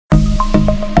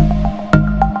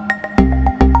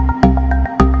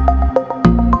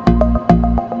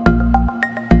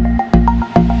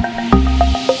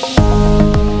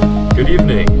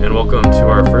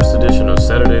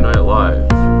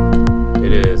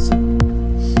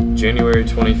January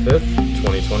 25th,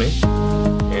 2020.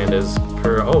 And as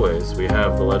per always, we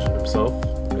have the legend himself,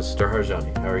 Mr.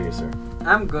 Harjani. How are you, sir?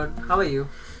 I'm good. How are you?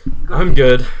 I'm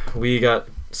good. We got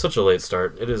such a late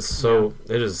start. It is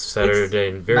Saturday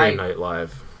and very night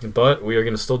live. But we are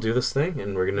going to still do this thing,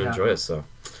 and we're going to enjoy it, so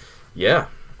yeah.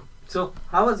 So,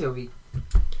 how was your week?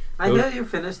 I hear you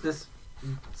finished this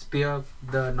Spear,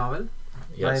 the novel,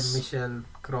 yes, by Michel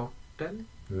Croton.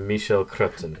 Michel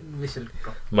Croton. Michel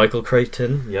Croton. Michael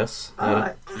Crichton, yes.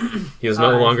 He is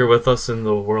no longer with us in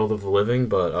the world of the living,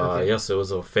 but yes, it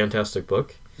was a fantastic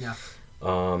book. Yeah.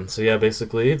 So yeah,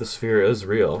 basically, the sphere is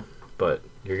real, but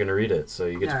you're going to read it, so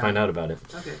you get to find out about it.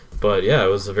 Okay. But yeah, it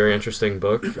was a very interesting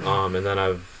book, and then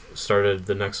I've started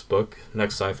the next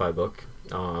sci-fi book,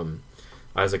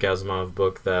 Isaac Asimov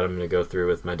book that I'm going to go through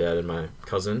with my dad and my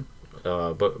cousin,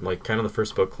 but like kind of the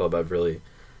first book club I've really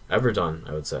ever done,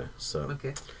 I would say. So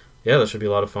yeah, that should be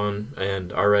a lot of fun,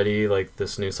 and already like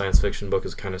this new science fiction book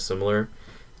is kind of similar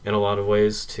in a lot of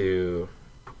ways to,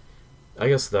 I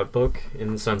guess, that book,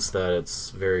 in the sense that it's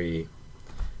very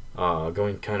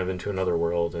going kind of into another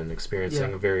world and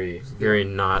experiencing very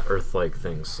not Earth-like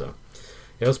things. So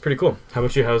yeah, it was pretty cool. How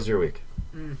about you? How's your week?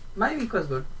 My week was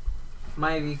good.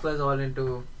 My week was all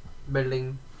into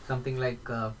building something like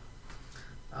a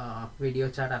video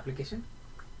chat application,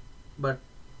 but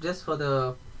just for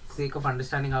the sake of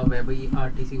understanding how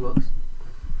WebRTC works.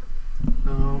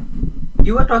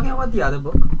 You were talking about the other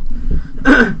book.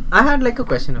 I had like a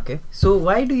question, okay? So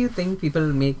why do you think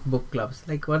people make book clubs?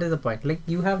 Like, what is the point? Like,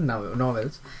 you have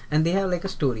novels and they have like a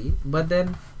story, but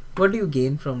then what do you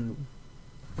gain from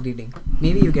reading?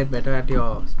 Maybe you get better at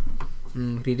your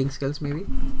reading skills, maybe,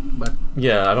 but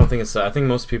yeah, I don't think it's that. I think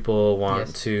most people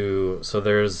want to, so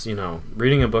there's,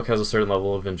 reading a book has a certain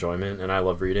level of enjoyment, and I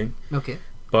love reading. Okay.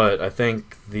 But I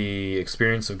think the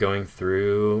experience of going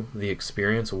through the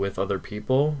experience with other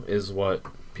people is what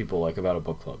people like about a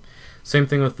book club. Same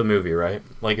thing with the movie, right?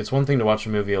 Like, it's one thing to watch a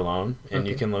movie alone, and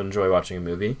you can enjoy watching a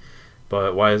movie,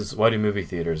 but why do movie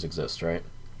theaters exist, right?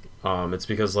 It's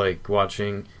because, like,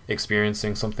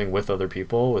 experiencing something with other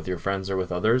people, with your friends or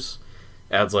with others,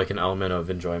 adds like an element of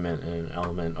enjoyment and an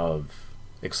element of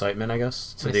excitement, I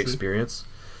guess, to the experience.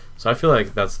 So I feel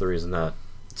like that's the reason that.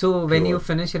 So when you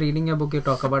finish reading a book, you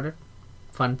talk about it?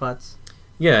 Fun parts?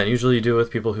 Yeah, and usually you do it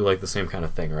with people who like the same kind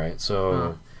of thing, right?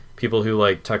 So people who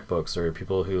like tech books, or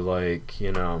people who like,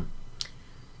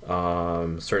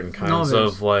 certain kinds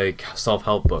of like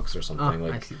self-help books or something.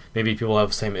 Like maybe people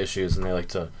have the same issues and they like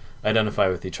to identify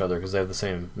with each other because they have the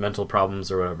same mental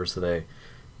problems or whatever, so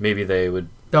maybe they would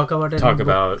talk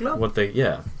about what they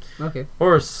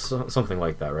or something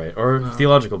like that, right? Or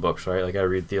theological books, right? Like, I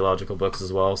read theological books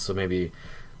as well, so maybe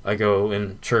I go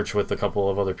in church with a couple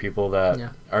of other people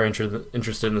that are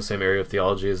interested in the same area of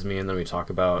theology as me, and then we talk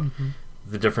about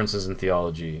the differences in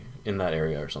theology in that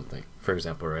area or something, for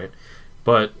example, right?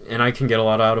 And I can get a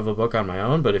lot out of a book on my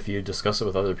own, but if you discuss it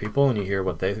with other people and you hear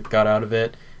what they got out of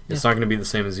it, it's not going to be the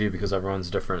same as you, because everyone's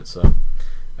different. So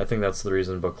I think that's the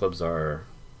reason book clubs are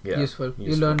useful.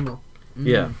 You learn more.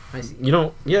 I see.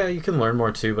 You can learn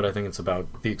more too, but I think it's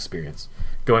about the experience,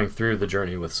 going through the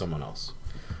journey with someone else.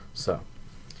 So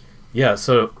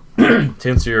so to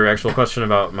answer your actual question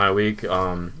about my week,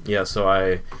 so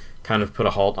I kind of put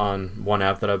a halt on one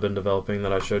app that I've been developing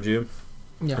that I showed you.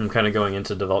 I'm kind of going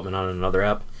into development on another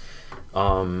app.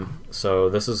 So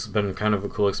this has been kind of a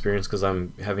cool experience because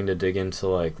I'm having to dig into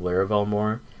like Laravel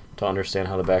more to understand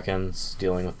how the backend's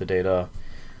dealing with the data.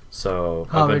 So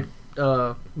how it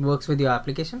works with your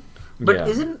application. But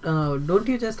don't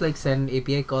you just like send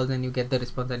API calls and you get the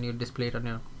response and you display it on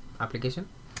your application?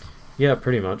 Yeah,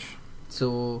 pretty much.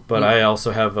 So, but I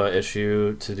also have an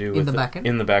issue to do with in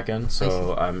the backend.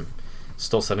 So I'm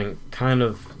still having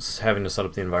to set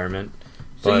up the environment.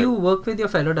 So you work with your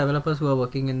fellow developers who are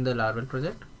working in the Laravel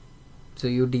project? So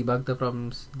you debug the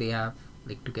problems they have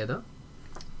like together?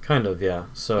 Kind of, yeah.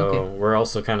 So we're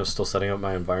also kind of still setting up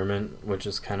my environment, which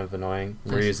is kind of annoying.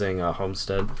 We're using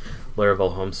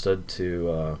Laravel Homestead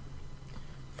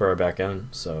for our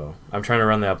backend. So I'm trying to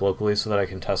run the app locally so that I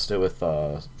can test it with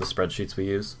the spreadsheets we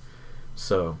use.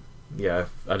 So yeah,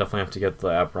 I definitely have to get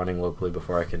the app running locally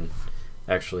before I can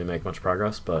actually make much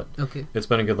progress. But it's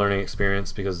been a good learning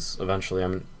experience, because eventually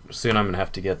I'm going to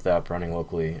have to get the app running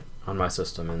locally on my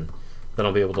system, and then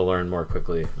I'll be able to learn more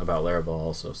quickly about Laravel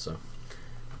also. So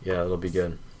yeah, it'll be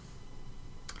good.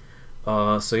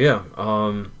 What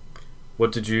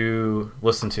did you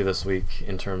listen to this week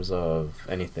in terms of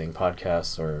anything,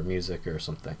 podcasts or music or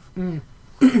something?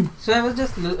 So I was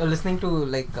just listening to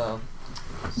like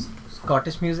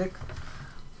Scottish music,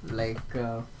 like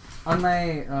on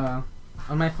my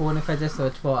on my phone, if I just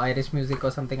search for Irish music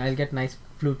or something, I'll get nice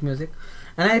flute music.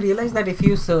 And I realized that if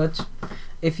you search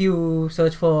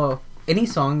for any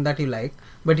song that you like,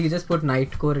 but you just put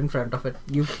Nightcore in front of it,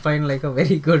 you find like a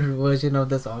very good version of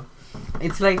the song.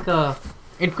 It's like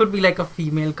it could be like a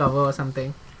female cover or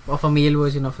something of a male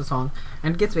version of a song,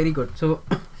 and it gets very good. So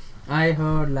I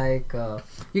heard like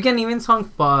you can even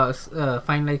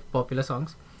find like popular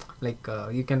songs, like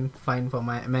you can find for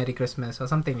my Merry Christmas or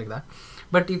something like that,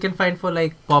 but you can find for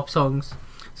like pop songs.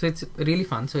 So it's really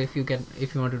fun. So if you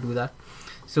want to do that,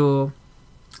 so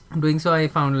doing so, I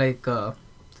found like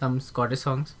some Scottish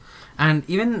songs, and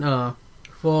even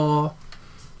for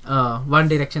One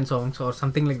Direction songs or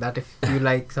something like that, if you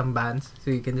like some bands, so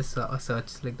you can just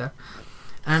search like that.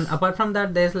 And apart from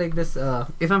that, there's like this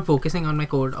if I'm focusing on my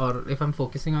code, or if I'm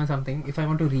focusing on something, if I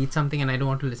want to read something and I don't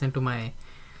want to listen to my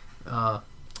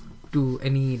to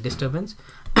any disturbance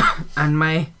and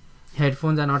my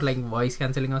headphones are not like voice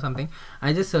cancelling or something,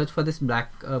 I just search for this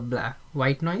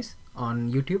white noise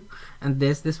on YouTube, and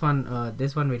there's this one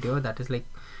video that is like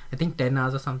I think 10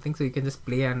 hours or something, so you can just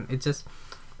play, and it's just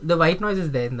the white noise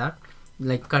is there in that,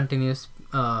 like continuous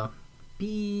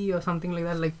pee or something like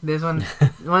that. Like there's one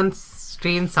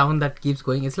strange sound that keeps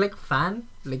going. It's like fan,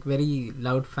 like very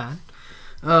loud fan.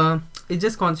 It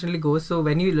just constantly goes. So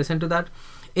when you listen to that,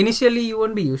 initially you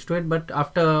won't be used to it, but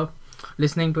after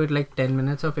listening to it like 10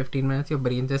 minutes or 15 minutes, your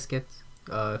brain just gets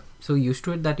so used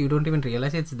to it that you don't even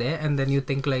realize it's there, and then you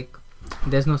think like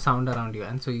there's no sound around you,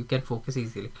 and so you can focus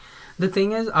easily. The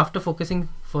thing is, after focusing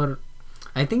for,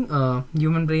 I think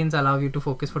human brains allow you to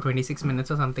focus for 26 minutes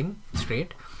or something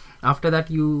straight. After that,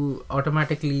 you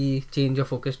automatically change your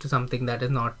focus to something that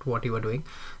is not what you were doing.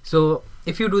 So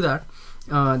if you do that,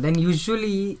 then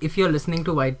usually if you're listening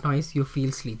to white noise, you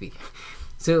feel sleepy.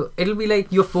 So it'll be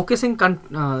like you're focusing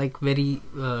like very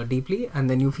deeply, and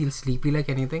then you feel sleepy like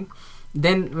anything.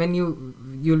 Then when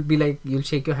you'll be like, you'll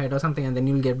shake your head or something, and then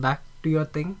you'll get back to your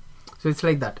thing. So it's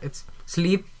like that. It's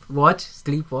sleep watch,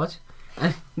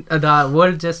 and the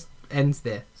world just ends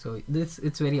there. So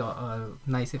it's very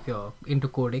nice if you're into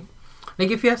coding.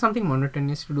 Like if you have something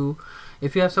monotonous to do,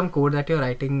 if you have some code that you're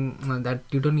writing that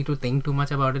you don't need to think too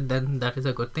much about it, then that is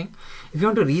a good thing. If you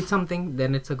want to read something,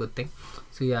 then it's a good thing.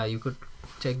 So yeah, you could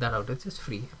check that out. It's just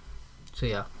free. So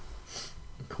yeah,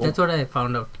 cool. That's what I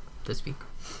found out this week.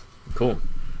 Cool.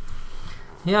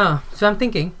 Yeah, so I'm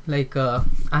thinking like I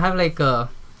have like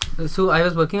so I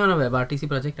was working on a WebRTC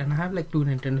project, and I have like 2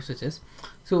 Nintendo Switches.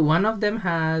 So one of them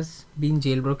has been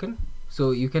jailbroken,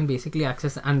 so you can basically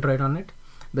access Android on it,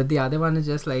 but the other one is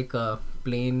just like a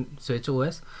plain Switch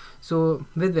OS. So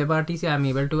with WebRTC, I'm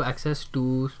able to access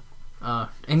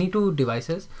any 2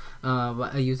 devices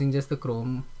using just the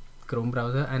Chrome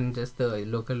browser and just the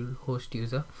local host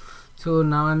user. So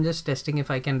now I'm just testing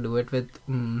if I can do it with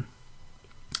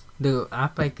the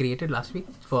app I created last week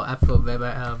for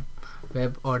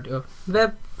web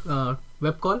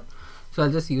call. So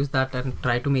I'll just use that and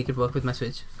try to make it work with my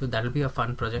Switch. So that'll be a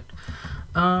fun project.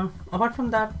 Apart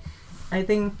from that, I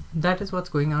think that is what's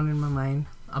going on in my mind.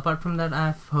 Apart from that,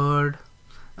 I've heard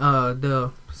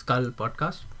the Skull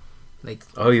podcast. Like,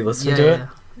 oh, you listened to it? Yeah.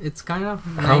 It's kind of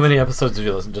nice. How many episodes did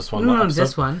you listen? Just one? No,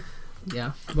 just one.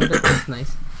 Yeah, but it's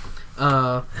nice.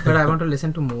 But I want to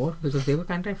listen to more because they were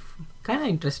kind of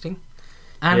interesting.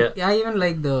 And I even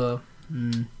like the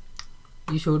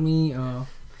you showed me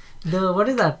the what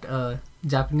is that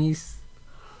Japanese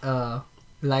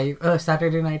live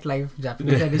Saturday Night Live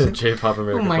Japanese edition. J-pop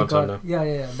American. Oh my god!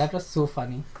 Yeah, that was so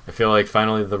funny. I feel like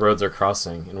finally the roads are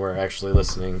crossing and we're actually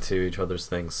listening to each other's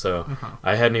things. So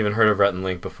I hadn't even heard of Rhett and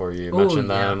Link before you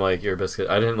mentioned them. Like Your Biscuit.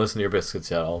 I didn't listen to Your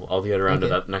Biscuits yet. I'll get around to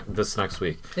that this next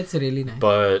week. It's really nice.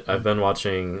 But I've been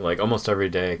watching like almost every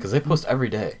day because they post every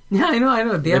day. Yeah, I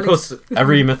know. They post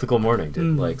every mythical morning,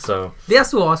 dude. Like so. They are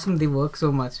so awesome. They work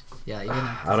so much. Yeah, even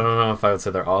I don't know if I would say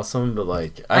they're awesome, but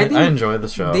like I enjoy the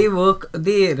show.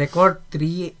 They record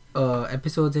 3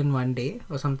 episodes in one day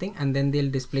or something, and then they'll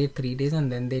display it 3 days, and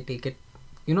then they take it.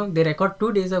 They record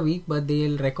 2 days a week, but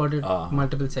they'll record it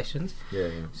multiple sessions. Yeah.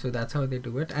 So that's how they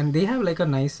do it, and they have like a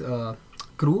nice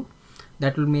crew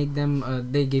that will make them.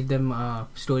 They give them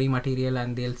story material,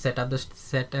 and they'll set up the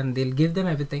set, and they'll give them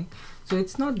everything. So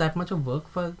it's not that much of work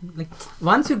for like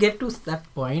once you get to that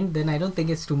point, then I don't think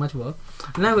it's too much work.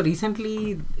 Now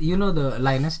recently, the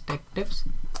Linus Tech Tips.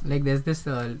 Like there's this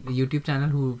YouTube channel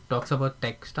who talks about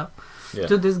tech stuff. Yeah.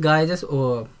 So this guy just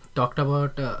talked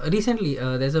about recently.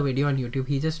 There's a video on YouTube.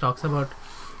 He just talks about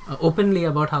openly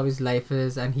about how his life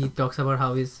is, and he talks about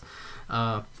how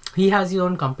he has his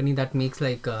own company that makes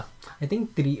like I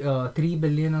think 3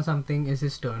 billion or something is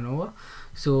his turnover.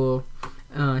 So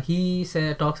he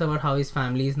talks about how his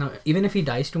family is now, even if he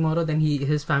dies tomorrow, then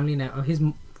his family now, his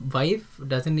wife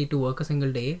doesn't need to work a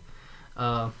single day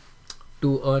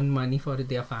to earn money for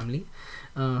their family.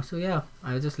 So yeah,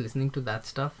 I was just listening to that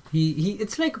stuff. He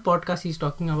it's like a podcast. He's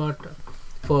talking about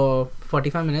for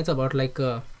 45 minutes about like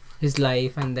his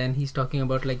life, and then he's talking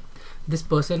about like this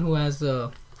person who has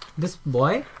this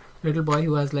little boy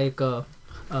who has like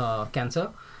cancer,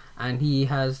 and he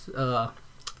has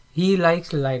he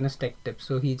likes Linus Tech Tips,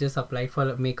 so he just applied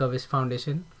for Make-A-Wish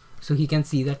Foundation, so he can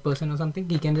see that person or something.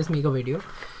 He can just make a video.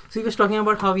 So he was talking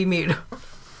about how he made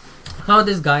how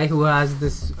this guy who has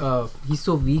this he's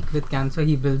so weak with cancer,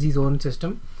 he builds his own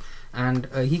system, and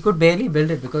he could barely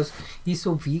build it because he's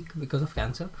so weak because of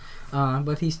cancer,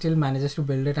 but he still manages to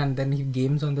build it, and then he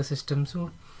games on the system.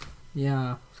 So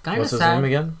yeah, it's kind of sad. What's his name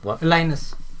again? What?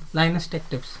 Linus Tech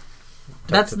Tips.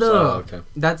 That's the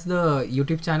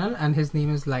YouTube channel, and his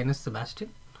name is Linus Sebastian.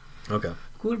 Okay.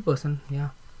 Cool person,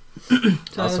 yeah. So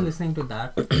awesome. I was listening to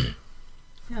that.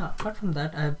 Yeah, apart from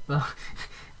that, I've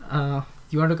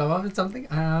you want to come up with something?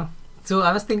 So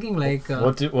I was thinking like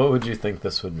what would you think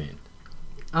this would mean?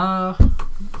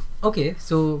 Okay,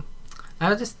 so I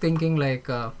was just thinking like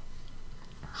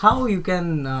how you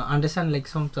can understand like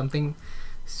something.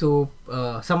 So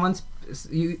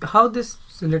how this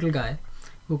little guy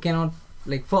who cannot,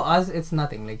 like, for us it's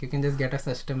nothing, like you can just get a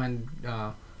system and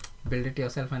build it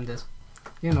yourself and just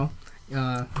game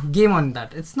on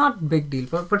that. It's not big deal,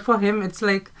 but for him it's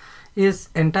like his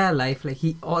entire life, like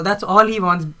that's all he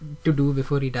wants to do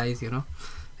before he dies,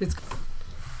 It's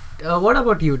what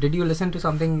about you? Did you listen to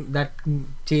something that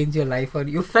changed your life, or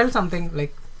you felt something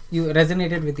like you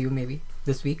resonated with you maybe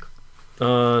this week?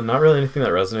 Not really anything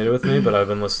that resonated with me, but I've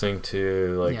been listening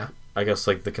to like I guess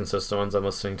like the consistent ones I'm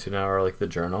listening to now are like the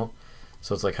Journal.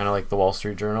 So it's like kind of like the Wall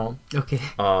Street Journal. Okay.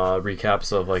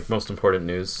 Recaps of like most important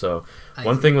news. So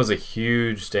one thing was a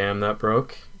huge dam that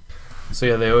broke. So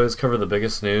yeah, they always cover the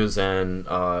biggest news, and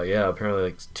apparently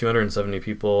like 270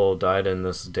 people died in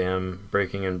this dam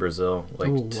breaking in Brazil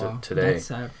today. That's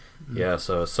sad. Yeah,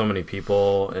 so many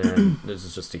people, and this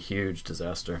is just a huge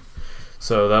disaster.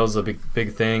 So that was a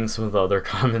big thing. Some of the other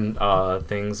common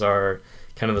things are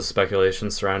kind of the speculation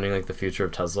surrounding like the future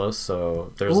of Tesla.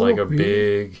 So there's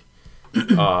big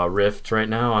rift right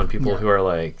now on people who are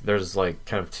like, there's like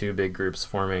kind of two big groups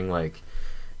forming, like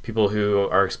people who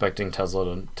are expecting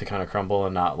Tesla to kind of crumble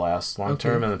and not last long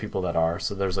term, and the people that are.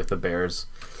 So there's like the bears.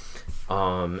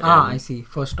 I see.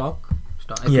 For stock.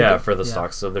 For the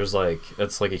stocks. So there's like,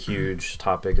 it's like a huge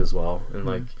topic as well, and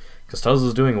like because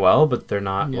Tesla's doing well, but they're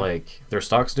not like their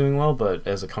stock's doing well, but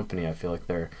as a company, I feel like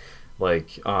they're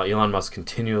like Elon Musk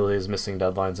continually is missing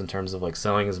deadlines in terms of like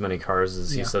selling as many cars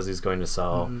as he says he's going to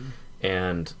sell,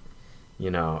 and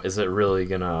is it really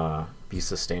gonna be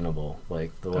sustainable?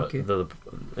 Like the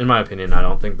in my opinion, I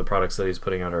don't think the products that he's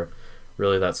putting out are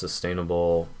really that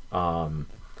sustainable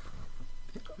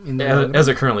as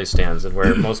it currently stands, and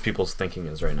where most people's thinking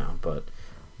is right now. But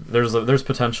there's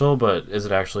potential, but is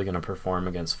it actually going to perform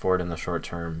against Ford in the short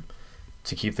term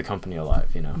to keep the company alive?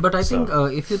 But I think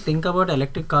if you think about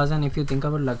electric cars, and if you think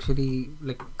about luxury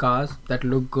like cars that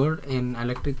look good in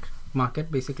electric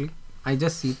market, basically I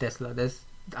just see Tesla.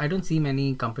 I don't see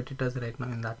many competitors right now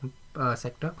in that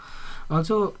sector.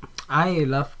 Also, I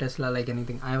love Tesla like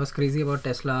anything. I was crazy about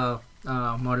Tesla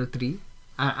Model 3.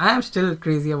 I am still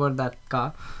crazy about that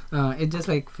car. It's just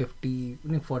like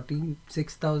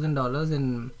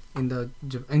 $46,000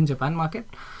 in Japan market.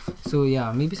 So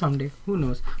yeah, maybe someday, who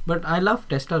knows. But I love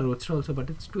Tesla Roadster also,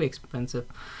 but it's too expensive.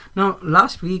 Now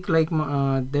last week, like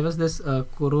there was this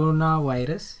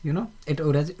coronavirus, it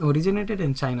originated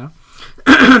in China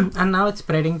and now it's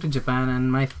spreading to Japan,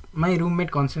 and my roommate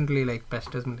constantly like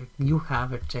pesters me like, you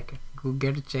have it, check it, go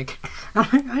get it, check it. I'm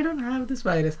like, I don't have this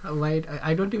virus. Why?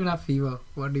 I don't even have fever.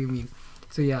 What do you mean?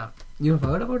 So yeah, you have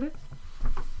heard about it,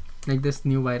 like this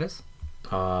new virus?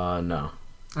 No.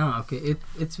 Okay.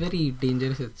 It's very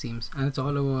dangerous, it seems, and it's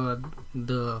all over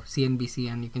the CNBC,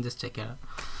 and you can just check it out.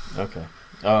 Okay.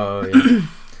 Oh yeah.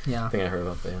 Yeah. I think I heard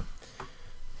about that. Yeah.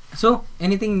 So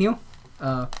anything new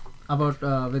about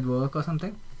with work or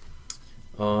something?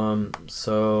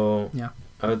 So yeah,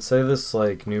 I would say this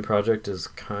like new project is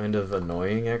kind of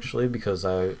annoying actually, because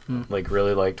I like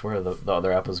really liked where the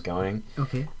other app was going.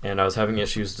 Okay. And I was having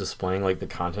issues displaying like the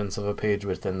contents of a page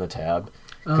within the tab.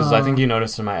 Because I think you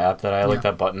noticed in my app that I like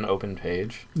that button open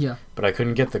page. Yeah. But I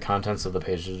couldn't get the contents of the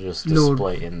page to just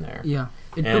display in there. Yeah.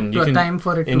 It took time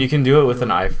for it. And you can do it with an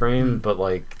iframe, but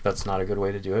like that's not a good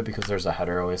way to do it, because there's a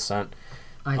header always sent.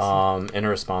 I see. In a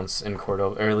response in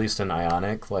Cordova, or at least in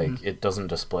Ionic, like it doesn't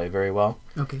display very well.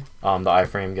 Okay. The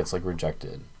iframe gets like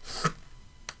rejected.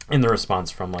 in the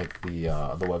response from like the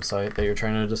website that you're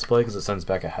trying to display, because it sends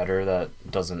back a header that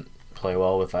doesn't play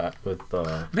well with that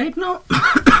right now.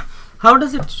 How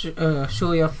does it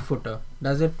show your footer?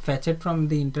 Does it fetch it from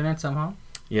the internet somehow?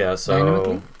 Yeah,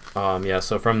 so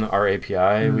so from our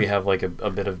API we have like a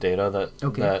bit of data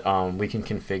that we can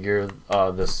configure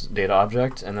this data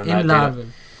object, and then in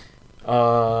Laravel.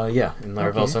 In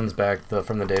Laravel sends back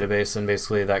from the database, and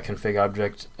basically that config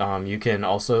object you can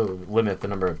also limit the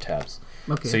number of tabs.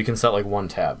 So you can set like one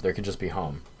tab. There could just be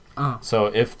home. So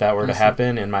if that were to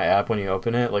happen in my app when you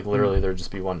open it, like literally there'd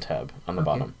just be one tab on the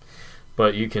bottom.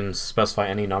 But you can specify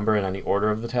any number in any order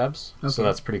of the tabs. So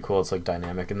that's pretty cool. It's like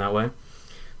dynamic in that way.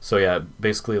 So yeah, it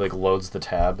basically like loads the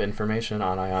tab information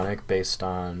on Ionic based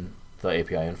on the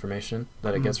API information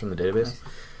that it gets from the database.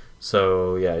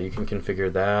 So yeah, you can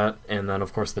configure that, and then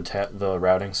of course the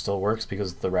routing still works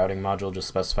because the routing module just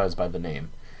specifies by the name.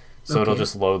 So it'll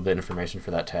just load the information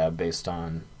for that tab based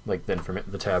on like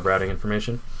the tab routing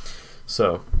information.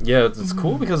 So yeah, it's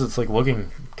cool because it's like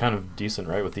looking kind of decent,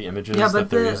 right, with the images that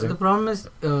they're using. The problem is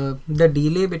the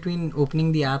delay between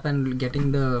opening the app and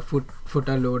getting the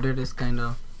footer loaded is kind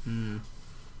of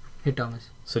hit or miss.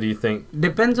 So do you think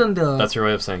depends on the? That's your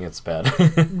way of saying it's bad.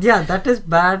 Yeah, that is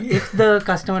bad if the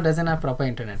customer doesn't have proper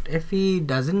internet. If he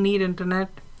doesn't need internet,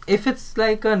 if it's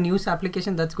like a news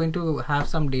application that's going to have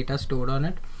some data stored on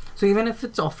it, so even if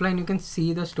it's offline, you can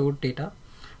see the stored data.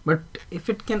 But if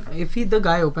the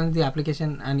guy opens the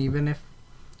application, and even if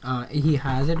he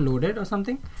has it loaded or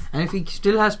something, and if he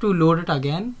still has to load it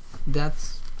again,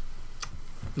 that's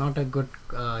not a good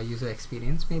user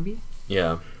experience, maybe.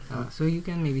 Yeah. So you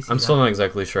can maybe see I'm still not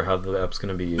exactly sure how the app's going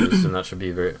to be used, and that should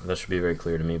be very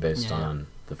clear to me based on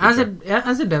the feature.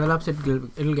 As it develops,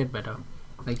 it'll get better.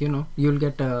 Like you'll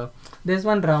get there's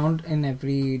one round in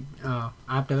every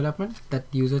app development that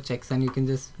user checks, and you can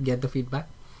just get the feedback.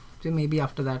 So maybe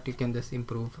after that you can just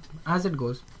improve as it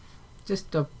goes.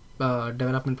 Just a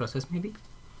development process maybe.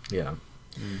 Yeah.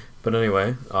 But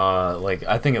anyway, like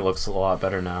I think it looks a lot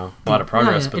better now. A lot of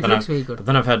progress, but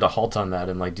then I've had to halt on that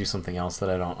and like do something else that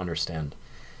I don't understand.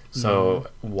 So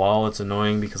while it's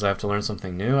annoying because I have to learn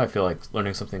something new, I feel like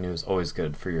learning something new is always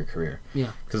good for your career.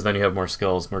 Yeah. Because then you have more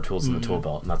skills, more tools in the tool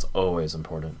belt, and that's always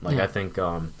important. Like I think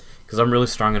because I'm really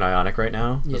strong in Ionic right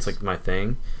now. That's like my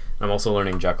thing. I'm also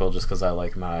learning Jekyll just because I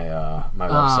like my my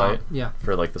website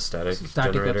for like the static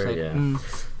generator. Website. Yeah.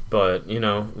 But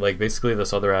like basically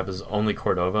this other app is only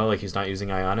Cordova. Like he's not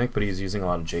using Ionic, but he's using a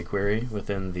lot of jQuery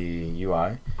within the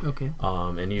UI. Okay.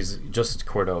 And he's just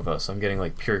Cordova, so I'm getting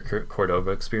like pure Cordova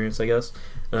experience, I guess.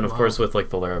 And then of course with like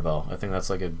the Laravel, I think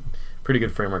that's like a pretty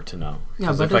good framework to know.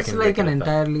 Yeah, but it's like an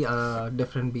entirely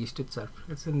different beast itself.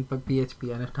 It's in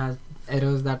PHP, and it has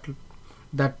errors that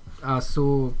are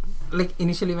so like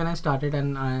initially when I started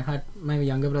and I had my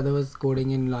younger brother was coding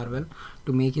in Laravel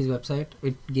to make his website,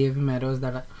 it gave him errors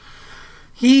that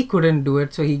he couldn't do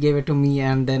it, so he gave it to me,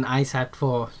 and then I sat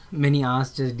for many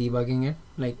hours just debugging it,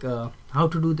 like how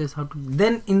to do this,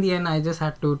 then in the end I just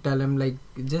had to tell him like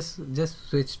just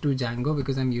switch to Django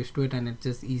because I'm used to it and it's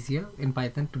just easier in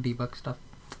Python to debug stuff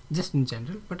just in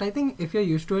general. But I think if you're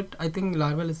used to it, I think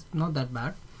Laravel is not that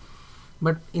bad,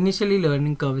 but initially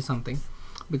learning curve is something.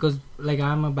 Because like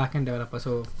I'm a backend developer,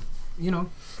 so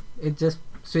it's just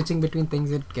switching between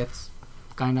things, it gets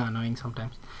kind of annoying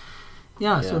sometimes.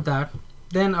 Yeah, so that.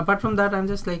 Then apart from that, I'm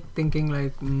just like thinking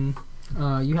like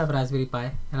you have Raspberry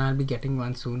Pi, and I'll be getting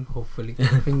one soon, hopefully.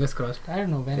 Fingers crossed. I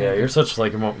don't know when. Yeah, you're such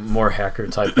like more hacker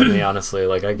type than me, honestly.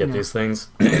 Like I get these things.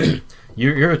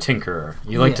 You're a tinkerer.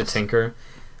 You like to tinker.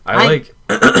 I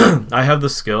have the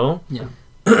skill. Yeah.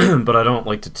 But I don't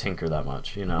like to tinker that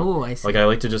much, Oh, I see. Like I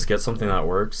like to just get something that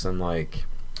works and like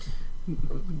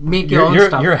make your own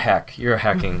stuff. You're a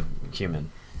hacking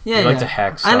human. Yeah, you like to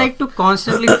hack stuff. I like to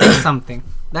constantly fix something.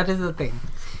 That is the thing.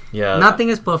 Yeah. Nothing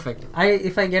is perfect.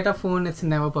 If I get a phone, it's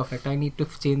never perfect. I need to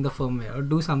change the firmware or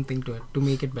do something to it to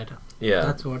make it better. Yeah.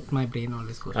 That's what my brain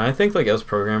always goes. And I think like as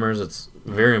programmers, it's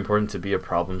very important to be a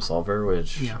problem solver,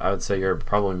 which I would say you're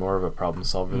probably more of a problem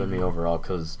solver than me overall,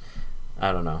 because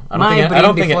I don't know. I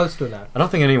don't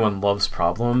think anyone loves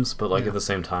problems, but like at the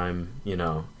same time, you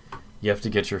have to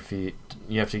get your feet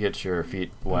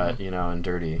wet, and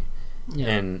dirty,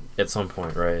 and at some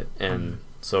point, right? And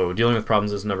so dealing with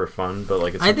problems is never fun, but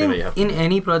like it's something that you have to in do.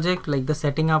 any project, like the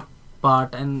setting up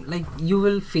part, and like you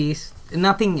will face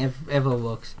nothing ever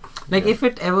works. Like if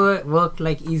it ever worked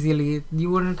like easily,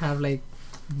 you wouldn't have like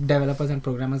developers and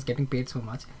programmers getting paid so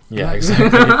much. Yeah, exactly.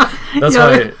 That's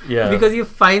why. Yeah, because you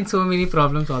find so many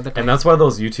problems all the time, and that's why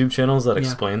those YouTube channels that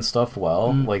explain stuff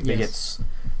well, like they get so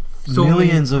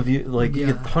millions of views, like you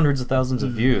get hundreds of thousands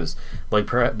of views. Like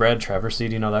Brad Traversy,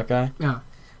 do you know that guy? Yeah.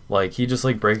 Like he just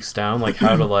like breaks down like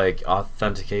how to like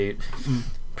authenticate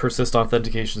persist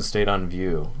authentication state on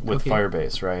view with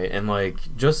Firebase, right? And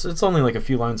like just it's only like a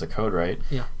few lines of code, right?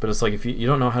 Yeah. But it's like if you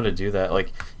don't know how to do that,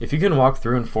 like if you can walk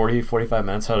through in 40-45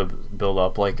 minutes how to build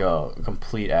up like a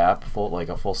complete app, a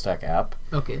full stack app,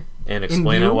 and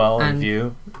explain it well in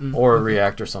Vue or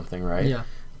React or something, right? Yeah.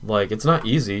 Like it's not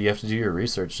easy. You have to do your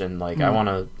research, and like I want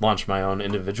to launch my own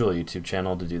individual YouTube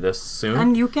channel to do this soon.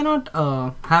 And you cannot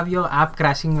have your app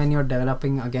crashing when you're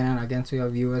developing again and again, so your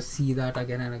viewers see that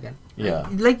again and again. Yeah,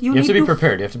 like you have to be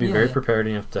prepared. You have to be very prepared,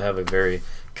 and you have to have a very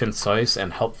concise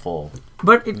and helpful.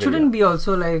 But it shouldn't be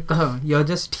also like you're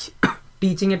just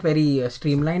teaching it very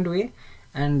streamlined way.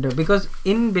 And because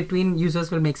in between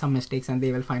users will make some mistakes and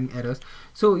they will find errors,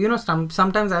 so you know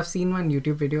sometimes I've seen one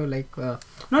YouTube video like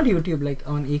not YouTube, like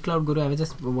on eCloud Guru. I was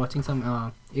just watching some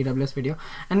AWS video,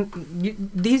 and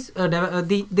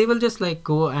they will just like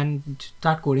go and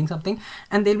start coding something,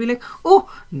 and they'll be like, oh,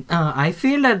 I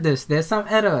failed at this, there's some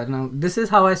error, now this is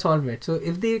how I solve it. So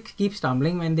if they keep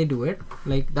stumbling when they do it,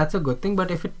 like that's a good thing.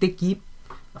 But if they keep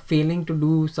failing to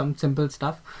do some simple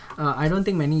stuff, I don't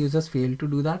think many users fail to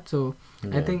do that. So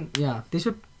I think they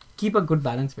should keep a good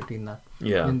balance between that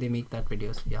when they make that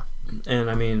videos. And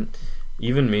I mean,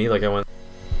 even me, like I went.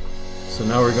 So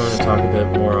now we're going to talk a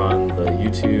bit more on the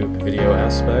YouTube video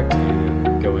aspect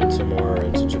and go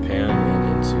into Japan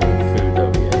and into food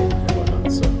that we ate and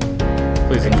whatnot. So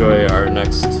please enjoy our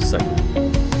next segment.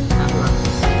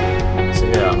 So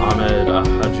yeah, Ahmed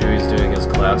Haju is doing his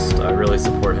class. I really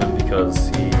support him because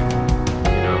he,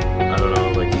 I don't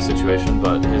know like the situation,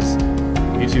 but his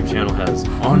YouTube channel has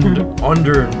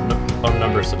under a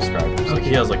number of subscribers. Like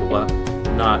he has like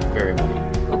not very many.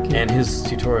 And his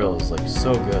tutorial is like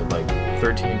so good, like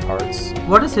 13 parts.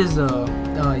 What is his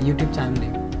YouTube channel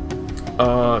name?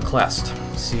 Classed.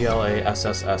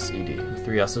 CLASSSED.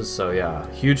 3 S's. So yeah,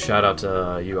 huge shout out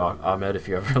to you, Ahmed, if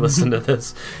you ever listen to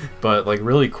this. But like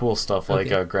really cool stuff like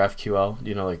GraphQL,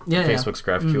 like Facebook's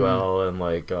GraphQL and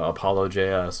like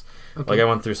Apollo.js. Like I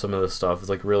went through some of this stuff. It's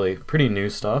like really pretty new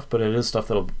stuff, but it is stuff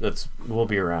that will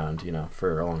be around,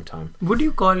 for a long time. Would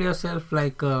you call yourself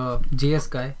like a JS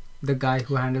guy? The guy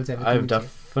who handles everything? I've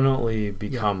definitely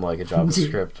become like a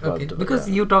JavaScript web developer. Because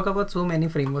you talk about so many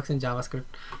frameworks in JavaScript.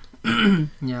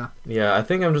 Yeah, I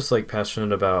think I'm just like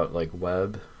passionate about like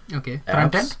web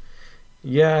front end.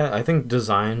 Yeah, I think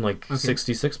design like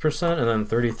 66%, and then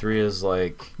 33 is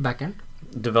like back end.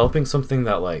 Developing something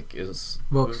that like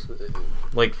works,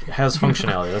 like has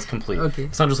functionality. That's complete.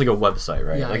 It's not just like a website,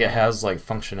 right? It has like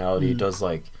functionality. Does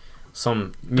like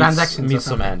some transactions meets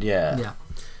some end. Yeah.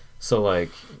 So like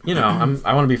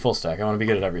I want to be full stack. I want to be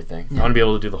good at everything. I want to be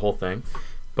able to do the whole thing.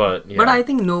 But I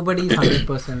think nobody's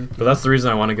 100%. But that's the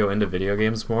reason I want to go into video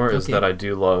games more, is that I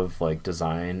do love like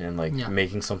design and like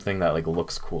making something that like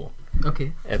looks cool.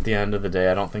 At the end of the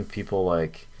day, I don't think people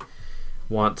like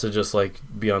want to just like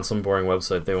be on some boring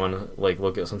website. They want to like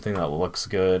look at something that looks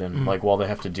good, and like while they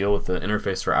have to deal with the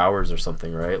interface for hours or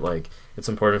something, right? Like it's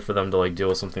important for them to like deal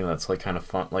with something that's like kind of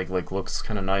fun, like looks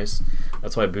kind of nice.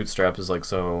 That's why Bootstrap is like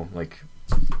so like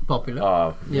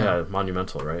popular.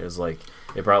 Monumental, right? Is like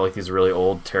it brought like these really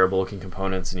old, terrible looking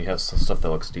components, and you have stuff that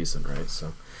looks decent, right?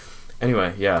 So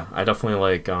anyway, I definitely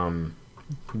like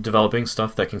developing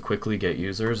stuff that can quickly get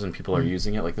users and people are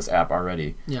using it. Like this app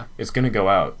already, it's going to go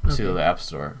out to the App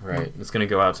Store, right? It's going to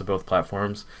go out to both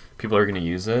platforms. People are going to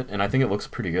use it, and I think it looks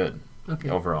pretty good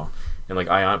overall. And like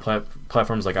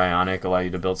platforms like Ionic allow you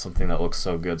to build something that looks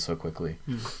so good so quickly.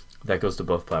 That goes to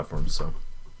both platforms. So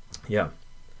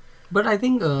but I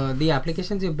think the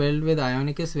applications you build with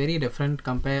Ionic is very different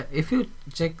if you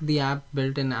check the app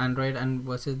built in Android and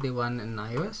versus the one in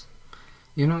iOS.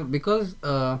 Because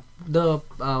the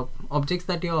objects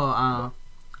that your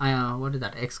what is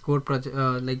that Xcode project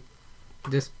like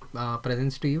this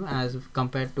presents to you as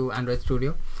compared to Android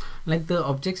Studio, like the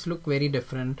objects look very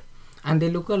different, and they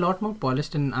look a lot more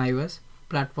polished in iOS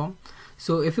platform.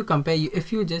 So if you compare,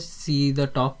 if you just see the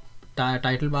top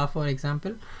title bar, for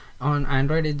example, on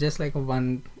Android it's just like a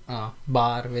one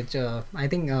bar which I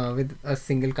think with a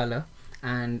single color.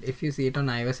 And if you see it on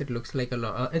iOS, it looks like a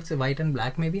lot. It's white and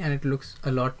black maybe, and it looks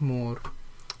a lot more,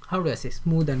 how do I say,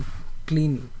 smooth and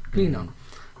cleaner.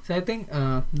 So I think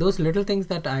those little things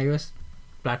that iOS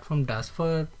platform does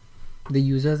for the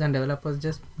users and developers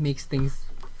just makes things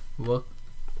work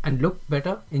and look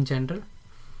better in general.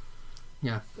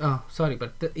 Sorry,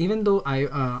 but even though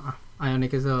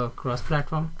Ionic is a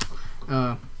cross-platform,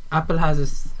 Apple has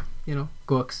its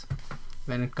quirks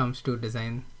when it comes to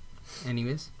design,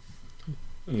 anyways.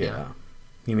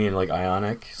 You mean like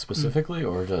Ionic specifically,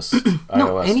 or just no,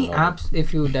 iOS any apps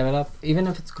if you develop, even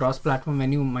if it's cross-platform,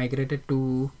 when you migrate it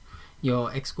to your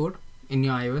Xcode in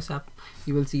your iOS app,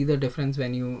 you will see the difference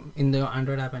when you in the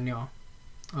Android app and your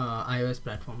iOS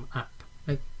platform app,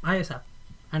 like iOS app,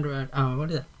 Android, what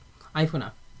is that? iPhone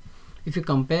app. If you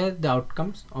compare the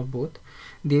outcomes of both,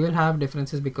 they will have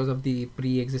differences because of the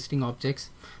pre-existing objects.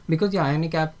 Because the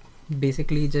Ionic app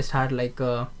basically just had like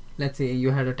let's say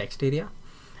you had a text area,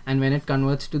 and when it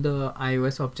converts to the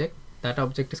iOS object, that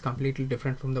object is completely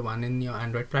different from the one in your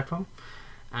Android platform,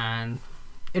 and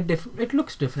it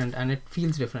looks different and it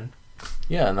feels different.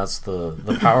 Yeah, and that's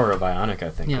the power of Ionic,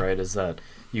 I think, right? Is that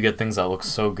you get things that look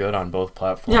so good on both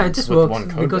platforms. Yeah, it just with works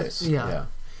one code base. Yeah.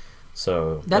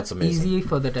 So that's amazing. Easy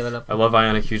for the developer. I love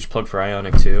Ionic. Huge plug for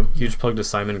Ionic too. Huge plug to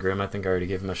Simon Grimm. I think I already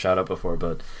gave him a shout out before,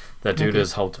 but that dude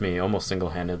has helped me almost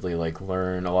single-handedly like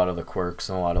learn a lot of the quirks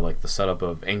and a lot of like the setup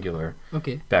of Angular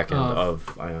backend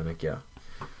of Ionic. Yeah.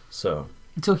 So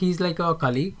he's like a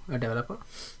colleague, a developer?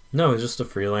 No, he's just a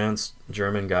freelance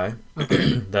German guy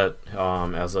that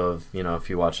as of, if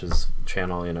you watch his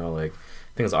channel, like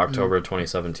I think it's October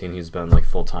 2017, he's been like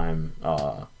full-time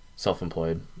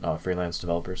self-employed freelance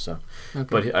developer. So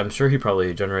but I'm sure he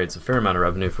probably generates a fair amount of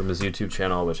revenue from his YouTube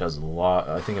channel, which has a lot,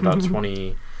 I think about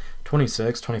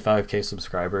 25k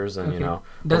subscribers, and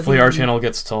hopefully our channel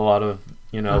gets to a lot of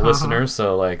listeners,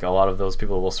 so like a lot of those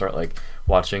people will start like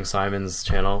watching Simon's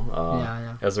channel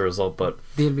as a result. But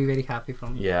they'll be very happy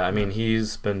from it. I mean,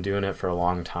 he's been doing it for a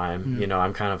long time.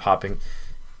 I'm kind of hopping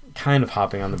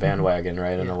on the bandwagon,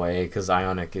 right, in a way, because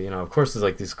Ionic, of course, is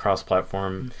like these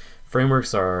cross-platform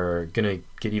frameworks are gonna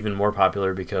get even more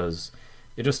popular because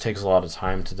it just takes a lot of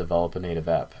time to develop a native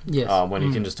app. When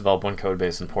you can just develop one code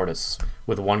base and port it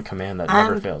with one command that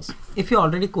never fails. If you're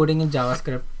already coding in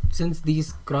JavaScript, since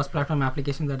these cross-platform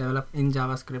applications are developed in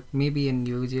JavaScript, maybe in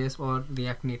Vue.js or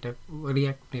React Native,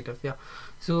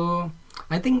 So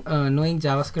I think knowing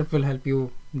JavaScript will help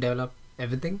you develop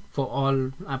everything for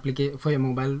all for your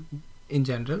mobile in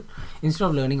general, instead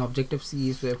of learning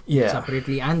Objective-C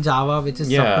separately and Java, which is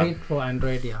separate for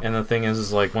Android. And the thing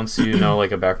is like once you know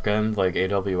like a backend like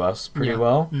AWS pretty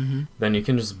well, then you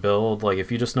can just build, like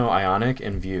if you just know Ionic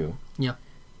and Vue,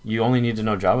 you only need to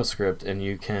know JavaScript and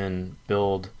you can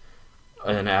build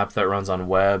an app that runs on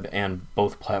web and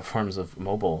both platforms of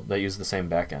mobile that use the same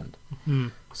backend.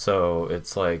 So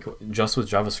it's like just with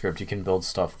JavaScript you can build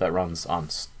stuff that runs on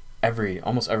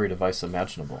almost every device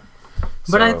imaginable.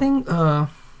 But I think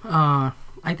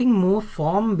more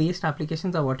form-based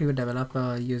applications are what you would develop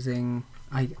using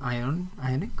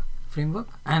Ionic framework.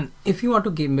 And if you want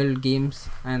to build games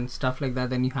and stuff like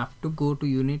that, then you have to go to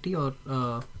Unity or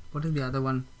what is the other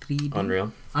one? 3D?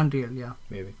 Unreal, yeah.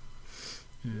 Maybe.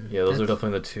 Yeah, those are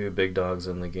definitely the two big dogs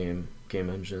in the game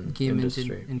engine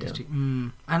industry.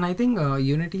 And I think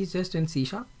Unity is just in C#.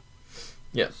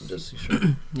 Yeah, just C#.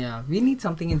 Yeah, we need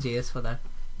something in JS for that.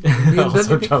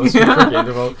 Also JavaScript for game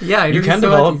development. Yeah, you can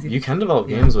develop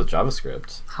games with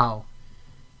JavaScript. How?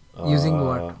 Using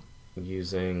what?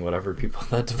 Using whatever people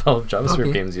that develop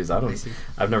JavaScript games use.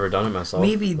 I've never done it myself.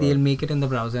 Maybe they'll make it in the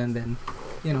browser and then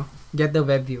get the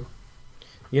web view.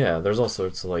 Yeah, there's all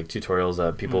sorts of like tutorials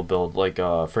that people build. Like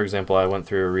for example, I went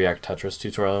through a React Tetris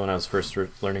tutorial when I was first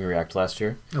learning React last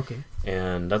year.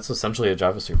 And that's essentially a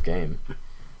JavaScript game.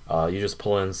 You just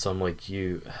pull in some like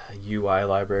UI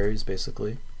libraries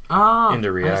basically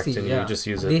into React, and you just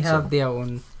use it. They have their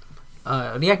own.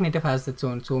 React Native has its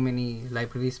own so many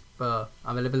libraries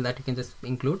available that you can just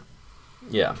include.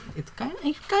 Yeah, it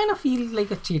kind of feels like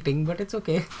a cheating, but it's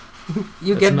okay.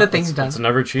 You get the things done. It's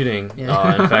never cheating.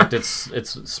 In fact, it's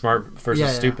smart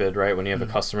versus stupid, right? When you have a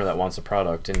customer that wants a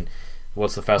product, and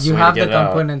what's the fastest way to get it out? You have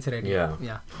the components ready.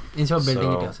 Yeah. Instead of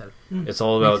building it yourself. It's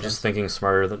all about just thinking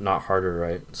smarter, not harder,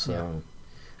 right? So,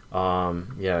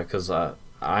 because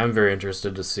I'm very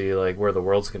interested to see like where the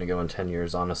world's going to go in 10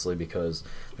 years, honestly, because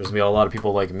there's going to be a lot of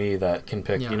people like me that can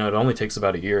pick, it only takes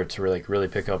about a year to really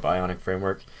pick up Ionic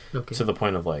framework to the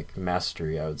point of like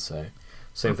mastery, I would say.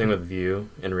 Same thing with Vue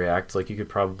and React. Like you could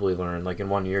probably learn, like in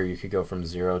 1 year, you could go from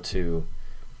 0 to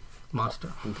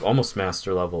almost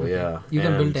master level. You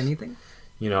can build anything.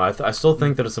 I still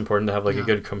think that it's important to have like a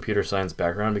good computer science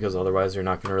background, because otherwise you're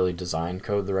not going to really design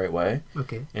code the right way.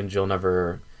 And you'll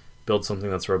never build something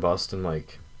that's robust, and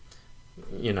like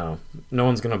no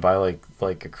one's going to buy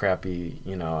like a crappy,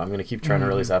 I'm going to keep trying to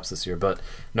release apps this year, but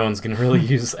no one's going to really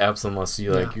use apps unless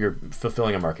you're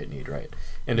fulfilling a market need, right?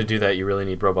 And to do that, you really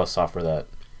need robust software that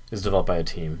is developed by a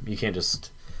team. You can't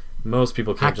just most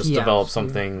people can't just develop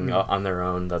something on their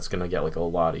own that's going to get like a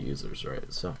lot of users,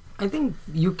 right? So I think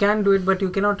you can do it, but you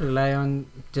cannot rely on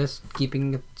just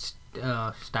keeping it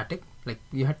static. Like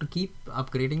you have to keep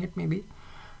upgrading it, maybe.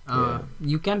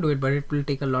 you can do it, but it will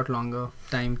take a lot longer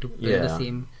time to build the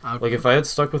same output. Like if I had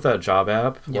stuck with that job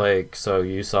app, like, so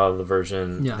you saw the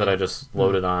version that I just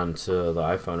loaded on to the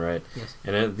iPhone, right? Yes.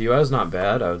 And the UI is not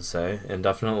bad, I would say. And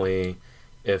definitely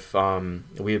if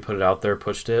we had put it out there,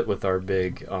 pushed it with our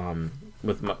big,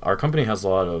 our company has a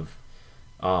lot of,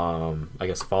 I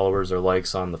guess, followers or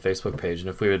likes on the Facebook page. And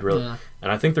if we would really,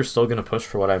 and I think they're still going to push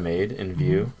for what I made in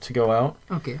Vue to go out.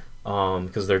 Okay.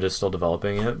 Because they're just still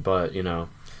developing it. But, you know,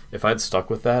 if I'd stuck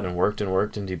with that and worked and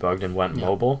debugged and went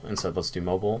mobile and said, let's do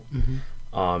mobile,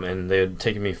 and they had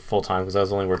taken me full time because I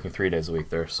was only working 3 days a week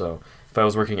there. So if I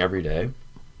was working every day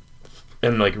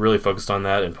and like really focused on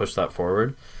that and pushed that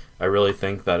forward, I really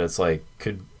think that it's like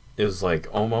is like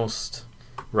almost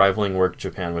rivaling Work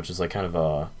Japan, which is like kind of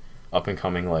a up and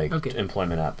coming like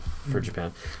employment app for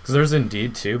Japan. Because there's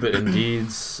Indeed too, but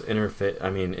Indeed's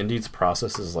Indeed's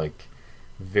process is like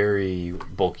very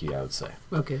bulky, I would say.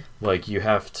 Okay. Like you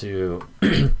have to,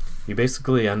 you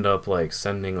basically end up like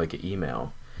sending like an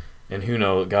email, and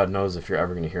God knows if you're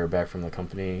ever going to hear back from the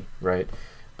company, right?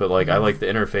 But like I like the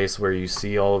interface where you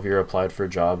see all of your applied for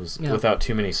jobs without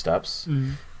too many steps.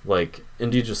 Like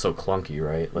Indeed's just so clunky,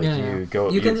 right? Like you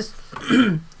can just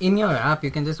in your app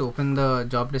you can just open the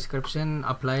job description,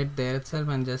 apply it there itself,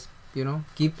 and just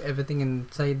keep everything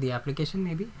inside the application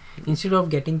maybe, instead of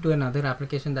getting to another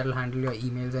application that will handle your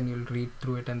emails and you'll read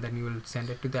through it and then you will send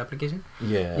it to the application.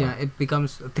 It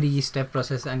becomes a 3-step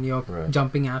process and you're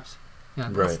jumping apps.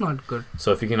 That's not good.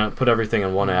 So if you can put everything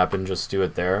in one app and just do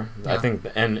it there, I think,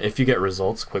 and if you get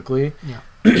results quickly,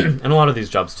 and a lot of these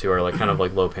jobs too are like kind of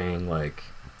like low paying, like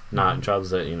not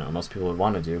jobs that most people would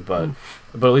want to do, but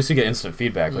at least you get instant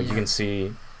feedback. Like you can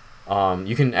see,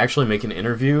 you can actually make an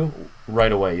interview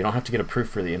right away. You don't have to get approved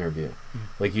for the interview.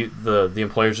 Like the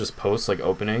employers just post like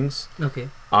openings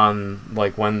on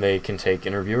like when they can take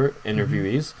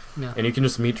interviewees, and you can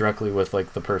just meet directly with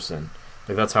like the person.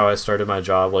 Like that's how I started my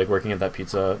job, like working at that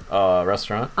pizza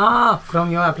restaurant. From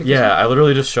your application? Yeah, I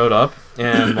literally just showed up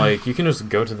and like you can just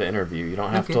go to the interview. You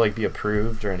don't have to like be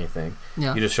approved or anything.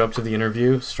 You just show up to the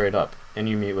interview straight up and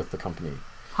you meet with the company.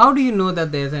 How do you know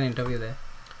that there's an interview there?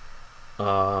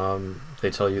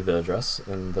 They tell you the address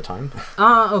and the time.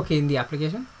 Okay, in the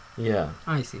application? Yeah.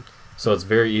 I see. So it's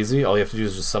very easy. All you have to do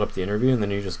is just set up the interview and then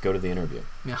you just go to the interview.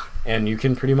 Yeah. And you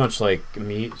can pretty much like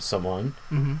meet someone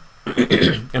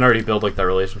and already build like that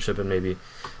relationship, and maybe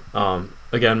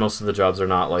again, most of the jobs are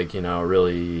not like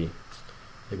really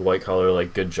like white collar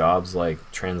like good jobs like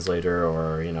translator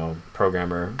or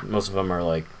programmer. Most of them are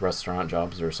like restaurant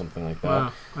jobs or something like that.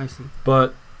 Wow, I see.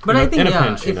 But I think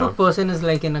if a person is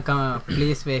like in a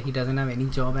place where he doesn't have any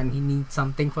job and he needs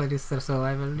something for his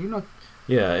survival,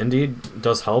 yeah, Indeed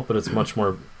does help, but it's much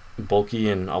more bulky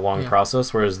and a long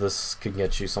process, whereas this can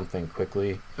get you something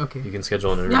quickly. Okay. You can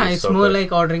schedule an interview. Yeah, it's more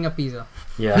like ordering a pizza.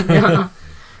 Yeah.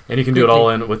 And you can do it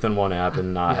all within one app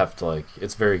and not have to like,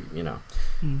 it's very,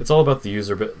 it's all about the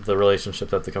user, but the relationship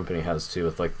that the company has too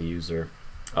with like the user,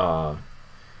 that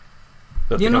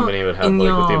the company would have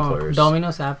like with the employers.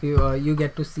 Domino's app, you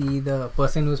get to see the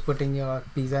person who's putting your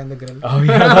pizza in the grill. Oh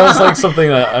yeah, that was like something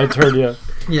that I heard.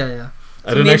 Yeah.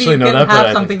 I didn't actually know that, but you can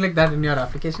have something like that in your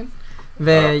application,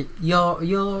 where your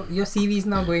CV is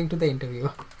now going to the interview.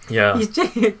 Yeah. He's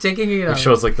checking it out. It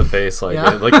shows like the face, like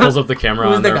it like pulls up the camera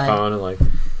on their phone and like.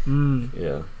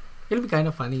 Yeah. It'll be kind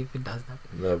of funny if it does that.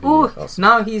 That'd be awesome.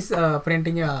 Now he's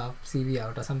printing your CV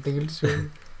out or something. It'll show.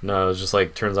 No, it just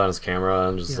like turns on his camera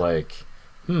and just like,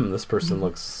 this person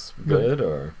looks good,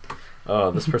 or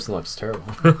this person looks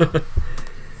terrible.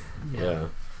 Yeah.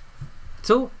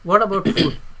 So what about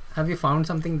food? Have you found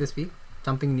something this week?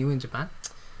 Something new in Japan?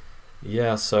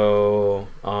 Yeah, so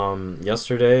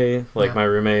yesterday, like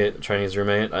my Chinese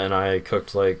roommate, and I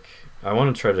cooked like, I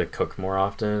want to try to cook more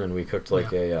often, and we cooked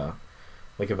like a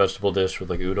vegetable dish with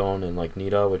like udon and like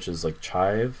nida, which is like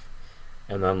chive,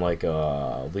 and then like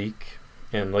a leek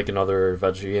and like another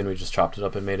veggie, and we just chopped it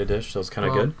up and made a dish. So it's kind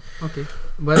of good. Okay.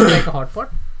 Was it like a hot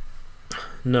pot?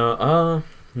 No,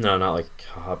 not like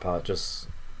a hot pot, just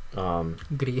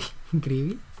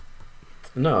gravy?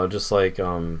 No, just like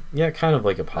kind of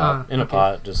like a pot a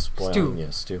pot, just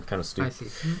boiling. Stew. Kind of stew. I see.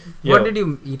 What did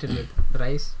you eat it with?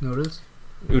 Rice, noodles?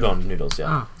 Udon noodles,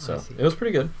 yeah. So it was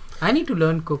pretty good. I need to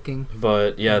learn cooking.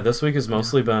 But this week has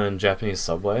mostly been Japanese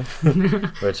Subway.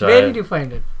 Where did you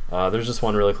find it? There's just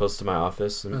one really close to my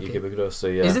office in Ikebukuro. So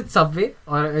yeah. Is it Subway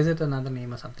or is it another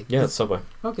name or something? Yeah, it's Subway.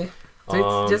 Okay.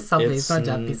 So it's just Subway. It's not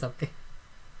Japanese Subway.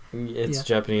 It's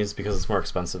Japanese because it's more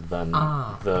expensive than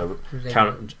the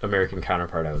American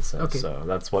counterpart, I would say. Okay. So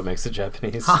that's what makes it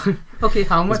Japanese. Okay,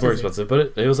 how much? It's more expensive,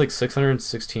 but it was like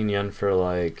 616 yen for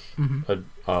like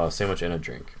a sandwich and a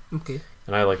drink. Okay.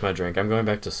 and I like my drink. I'm going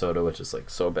back to soda, which is like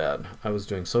so bad. I was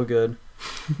doing so good,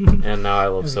 and now I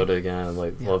love soda again. I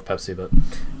love Pepsi, but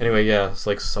anyway, yeah, it's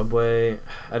like Subway.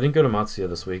 I didn't go to Matsuya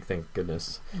this week, thank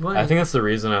goodness. Why? I think that's the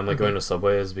reason I'm like going to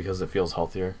Subway is because it feels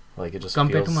healthier. Like it just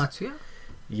compared to Matsuya.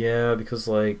 Yeah, because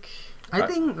like I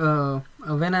think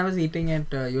when I was eating at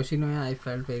Yoshinoya, I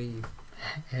felt very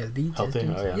healthy.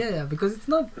 Yeah, because it's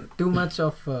not too much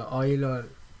of oil or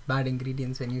bad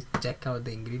ingredients when you check out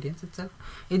the ingredients itself.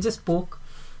 It's just pork.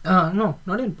 No,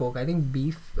 not in pork. I think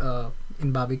beef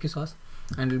in barbecue sauce,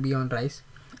 and it'll be on rice.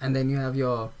 And then you have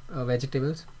your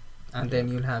vegetables, and then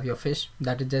you'll have your fish.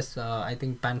 That is just I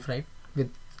think pan fried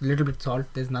with little bit salt.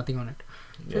 There's nothing on it.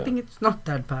 So I think it's not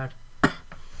that bad.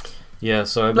 Yeah.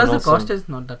 So plus the cost is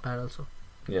not that bad also.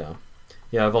 Yeah.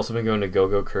 Yeah, I've also been going to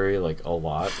Go-Go Curry like a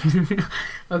lot. Okay,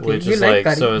 which you is like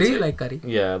curry? So do you like curry?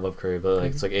 Yeah, I love curry, but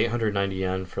like it's like 890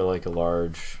 yen for like a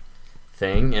large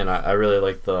thing, and I really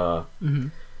like the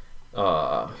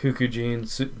Hukujin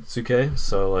Tsuke.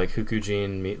 So like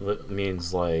Hukujin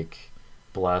means like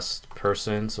blessed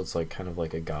person, so it's like kind of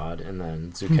like a god, and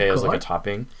then Tsuke is like a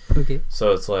topping. Okay.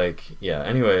 So it's like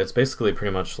anyway, it's basically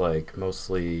pretty much like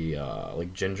mostly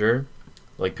like ginger,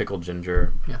 like pickled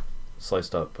ginger. Yeah.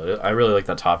 Sliced up, but I really like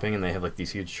that topping, and they have like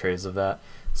these huge trays of that,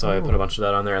 so I put a bunch of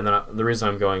that on there. And then the reason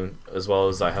I'm going as well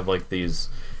is I have like these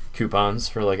coupons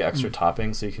for like extra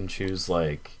toppings, so you can choose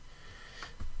like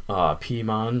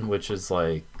piman, which is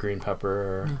like green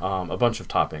pepper, a bunch of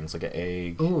toppings like an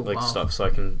egg, stuff, so I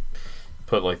can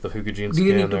put like the Hukujin. Do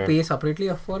you need to pay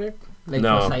separately for it, like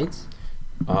for sides?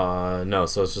 No,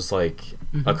 so it's just like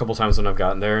a couple times when I've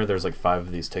gotten there, there's like 5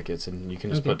 of these tickets, and you can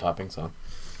just put toppings on.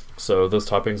 So those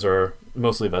toppings are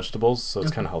mostly vegetables, so it's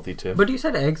kind of healthy too. But you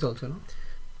said eggs also, no?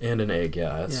 And an egg,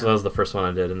 yeah. So that was the first one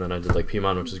I did, and then I did like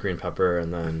piman, which is green pepper,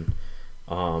 and then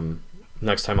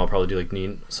next time I'll probably do like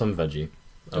some veggie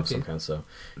of some kind. So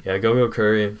yeah, Go-Go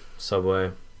Curry,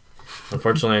 Subway.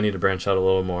 Unfortunately, I need to branch out a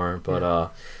little more, but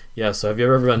so have you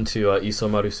ever been to Iso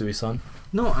Marusui-san?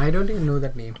 No, I don't even know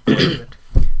that name. What is it?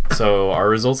 So our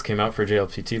results came out for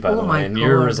JLPT, by the way, and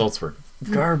your results were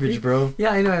garbage, bro.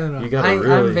 Yeah, I know.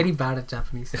 I'm very bad at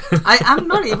Japanese. I'm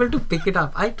not able to pick it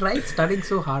up. I tried studying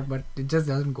so hard, but it just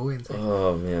doesn't go inside.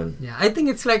 Oh, man. Yeah, I think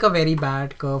it's like a very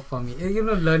bad curve for me.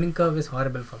 Learning curve is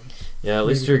horrible for me. Yeah, at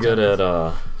least you're good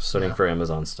at studying for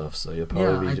Amazon stuff, so you'll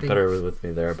probably be better with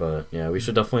me there. But yeah, we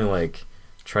should definitely like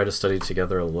try to study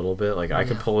together a little bit. Like I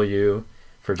could pull you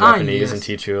for Japanese and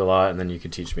teach you a lot, and then you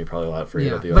could teach me probably a lot for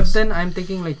AWS. But then I'm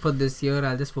thinking like for this year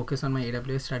I'll just focus on my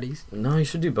AWS studies. No, you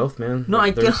should do both, man. No,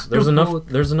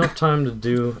 there's enough time to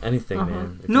do anything,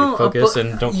 man. If you focus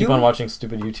and don't keep on watching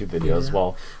stupid YouTube videos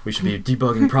while we should be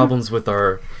debugging problems with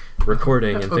our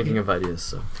recording and thinking of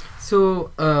ideas. So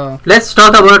let's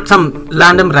talk about some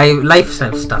random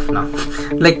lifestyle stuff now.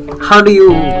 Like how do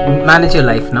you manage your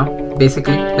life now?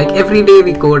 Basically, like every day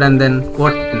we code, and then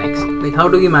what next? Like how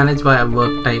do you manage via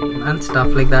work type and stuff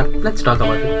like that? Let's talk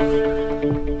about it.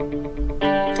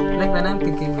 Like when I'm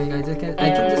thinking, like I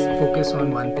can just focus on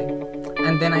one thing,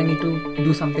 and then I need to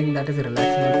do something that is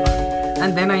relaxing and fun,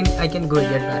 and then I can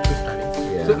get back to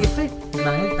studying. Yeah. So if I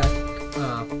manage that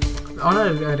on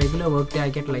a regular work day, I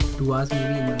get like 2 hours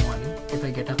maybe in the morning if I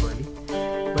get up early.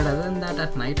 But other than that,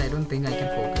 at night I don't think I can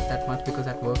focus that much, because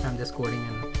at work I'm just coding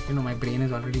and my brain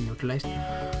is already utilized.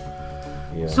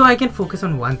 Yeah. So I can focus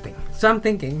on one thing. So I'm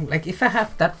thinking, like, if I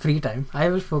have that free time, I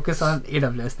will focus on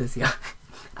AWS this year.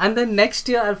 And then next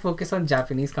year I'll focus on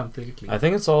Japanese completely. I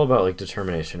think it's all about like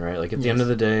determination, right? Like at the end of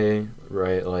the day,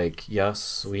 right? Like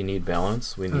yes, we need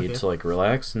balance. We need to like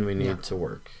relax, and we need to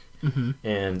work.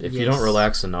 And if you don't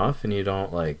relax enough, and you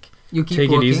don't like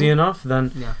take it easy enough,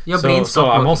 then your brain stops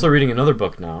working. I'm also reading another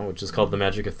book now, which is called The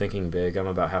Magic of Thinking Big. I'm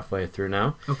about halfway through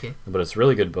now. Okay. But it's a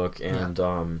really good book, and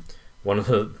one of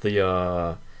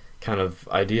the kind of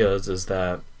ideas is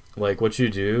that like what you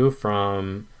do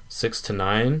from 6 to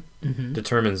 9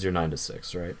 determines your 9 to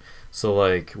 6, right? So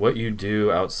like what you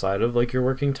do outside of like your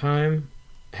working time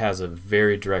has a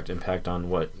very direct impact on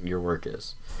what your work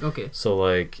is. Okay. So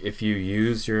like if you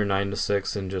use your 9 to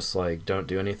 6 and just like don't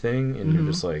do anything, and you're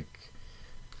just like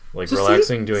so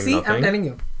relaxing, doing nothing. I'm telling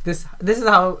you, this is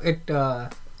how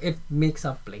it makes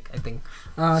up, like, I think.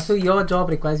 So your job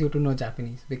requires you to know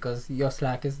Japanese, because your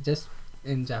Slack is just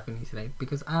in Japanese, right?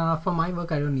 Because for my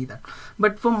work I don't need that,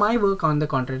 but for my work, on the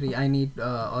contrary, I need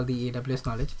all the AWS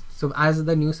knowledge. So as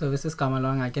the new services come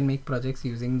along, I can make projects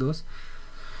using those.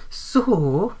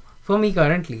 So for me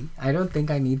currently, I don't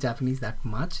think I need Japanese that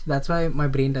much. That's why my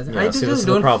brain doesn't. I just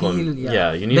don't feel.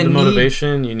 You need the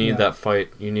motivation. You need that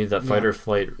fight. You need that fight or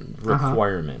flight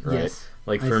requirement, right? Yes.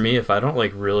 Like for me, if I don't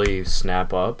like really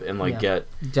snap up and like get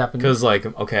Japanese, because like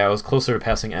okay, I was closer to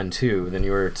passing N2 than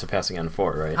you were to passing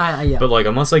N4, right? Yeah. But like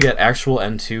unless I get actual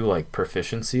N2 like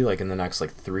proficiency like in the next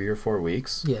like 3 or 4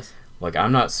 weeks, yes, like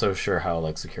I'm not so sure how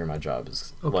like secure my job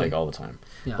is like all the time.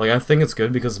 Yeah. Like I think it's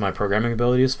good because my programming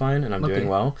ability is fine and I'm doing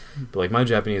well, but like my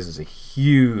Japanese is a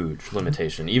huge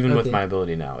limitation even with my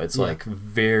ability now. It's like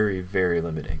very, very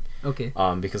limiting. Okay.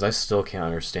 Because I still can't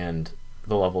understand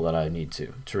the level that I need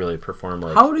to really perform.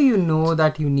 Like, how do you know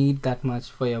that you need that much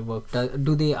for your work?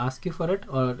 Do they ask you for it,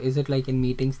 or is it like in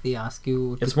meetings they ask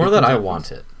you? It's more that I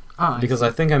want it. Because I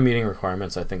think I'm meeting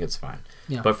requirements. I think it's fine.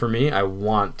 Yeah. But for me, I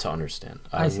want to understand.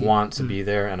 I want to be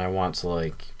there, and I want to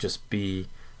like just be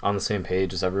on the same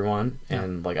page as everyone,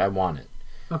 and like I want it.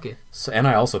 Okay. So, and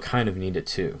I also kind of need it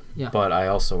too. Yeah. But I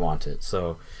also want it.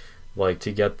 So, like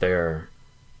to get there,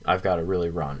 I've got to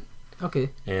really run.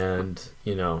 Okay. And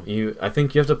you know, I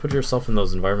think you have to put yourself in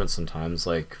those environments sometimes,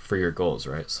 like for your goals,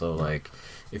 right? So like,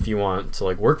 if you want to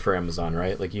like work for Amazon,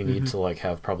 right? Like you need to like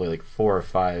have probably like 4 or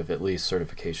 5 at least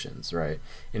certifications, right?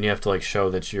 And you have to like show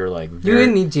that you're like. You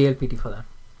didn't need JLPT for that.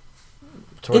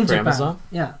 To work for Amazon?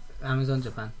 Yeah, Amazon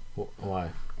Japan. Why?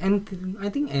 And I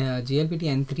think JLPT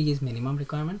N3 is minimum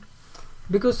requirement,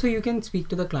 because so you can speak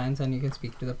to the clients and you can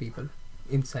speak to the people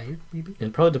inside maybe.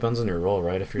 It probably depends on your role,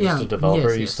 right? If you're just a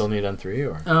developer, you still need N3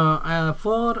 or?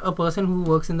 For a person who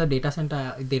works in the data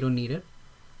center, they don't need it.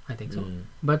 I think so.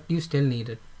 But you still need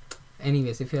it.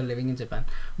 Anyways, if you're living in Japan.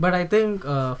 But I think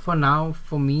for now,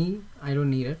 for me, I don't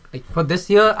need it. Like for this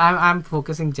year, I'm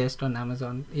focusing just on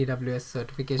Amazon AWS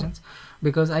certifications,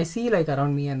 because I see like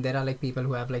around me and there are like people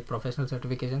who have like professional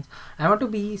certifications. I want to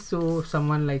be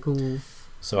someone like who.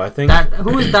 So I think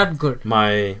who is that good.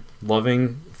 My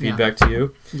loving feedback to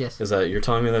you is that you're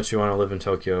telling me that you want to live in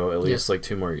Tokyo at least like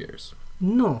 2 more years.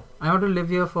 No, I want to live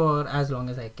here for as long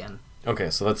as I can. Okay,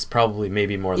 so that's probably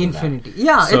maybe more than infinity. That.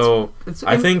 Yeah. So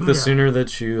I think the sooner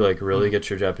that you like really get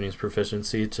your Japanese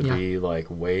proficiency to be like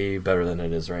way better than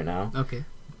it is right now. Okay.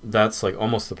 That's like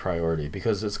almost the priority,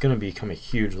 because it's going to become a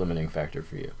huge limiting factor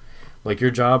for you. Like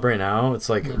your job right now, it's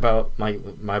like about my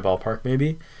ballpark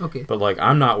maybe. Okay. But like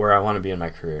I'm not where I want to be in my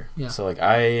career. Yeah. So like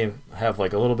I have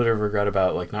like a little bit of regret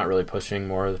about like not really pushing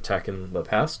more of the tech in the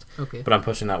past. Okay. But I'm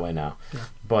pushing that way now. Yeah.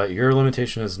 But your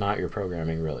limitation is not your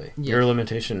programming really. Yes. Your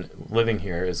limitation living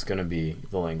here is going to be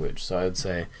the language. So I'd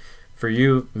say for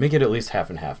you, make it at least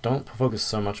half and half. Don't focus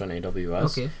so much on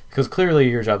AWS. Okay. Because clearly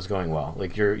your job's going well.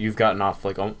 Like you've gotten off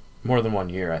like more than 1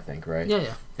 year, I think, right? Yeah,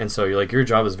 yeah. And so you're like your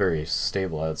job is very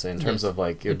stable, I would say, in terms of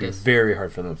like it'd be very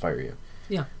hard for them to fire you.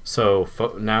 Yeah. So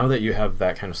now that you have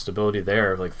that kind of stability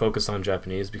there, like focus on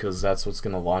Japanese, because that's what's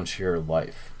going to launch your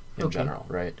life in general,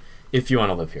 right? If you want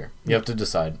to live here, you have to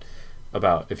decide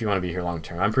about if you want to be here long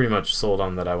term. I'm pretty much sold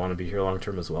on that. I want to be here long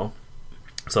term as well.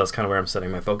 So that's kind of where I'm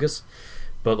setting my focus.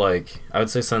 But like I would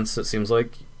say, since it seems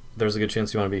like there's a good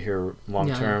chance you want to be here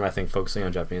long term, I think focusing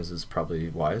on Japanese is probably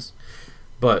wise.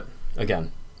 But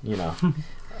again, you know,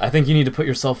 I think you need to put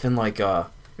yourself in like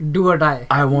do or die.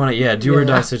 I want it, do or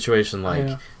die situation.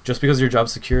 Like just because your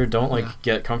job's secure, don't like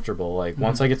get comfortable. Like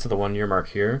once I get to the 1 year mark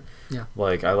here,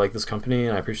 like I like this company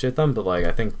and I appreciate them, but like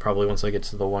I think probably once I get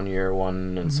to the 1 year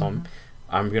some,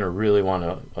 I'm gonna really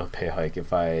want a pay hike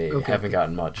if I haven't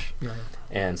gotten much. Yeah.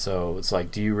 And so it's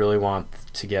like, do you really want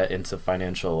to get into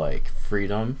financial like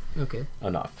freedom? Okay.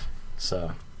 Enough.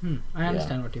 So I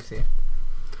understand what you say.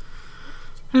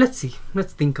 Let's see.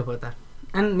 Let's think about that,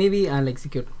 and maybe I'll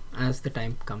execute as the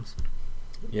time comes.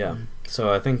 Yeah.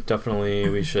 So I think definitely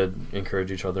we should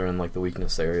encourage each other in like the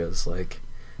weakness areas. Like,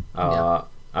 I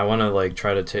want to like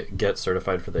try to get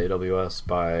certified for the AWS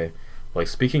by like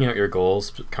speaking out your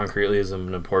goals concretely is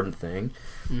an important thing.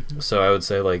 So I would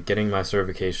say like getting my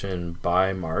certification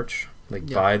by March, like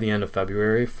by the end of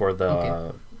February for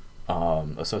the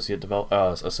associate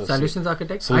solutions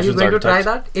architect. Are you going to try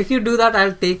that? If you do that,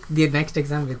 I'll take the next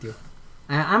exam with you.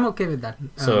 I'm okay with that.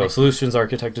 So solutions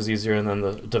architect is easier, and then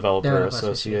the developer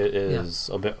associate is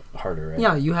a bit harder, right?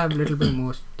 Yeah, you have a little bit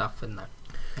more stuff in that.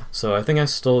 Yeah. So I think I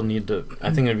still need to. I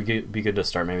think it'd be good to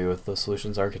start maybe with the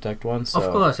solutions architect one. So,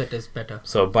 of course, it is better.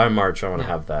 So by March, I want to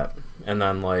have that, and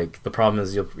then like the problem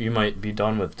is you might be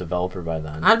done with developer by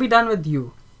then. I'll be done with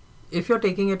you. If you're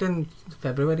taking it in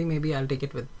February, maybe I'll take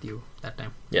it with you that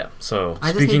time. Yeah. So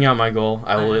speaking out my goal,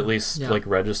 I will at least like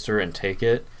register and take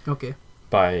it. Okay.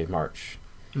 By March.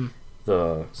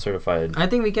 The certified. I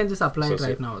think we can just apply it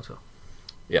right now also.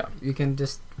 Yeah. You can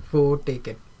just take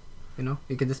it. You know,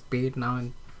 you can just pay it now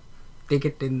and take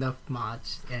it in the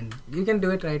March, and you can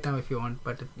do it right now if you want,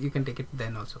 but you can take it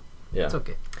then also. Yeah. It's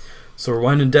okay. So we're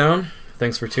winding down.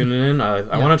 thanks for tuning in.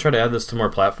 I want to try to add this to more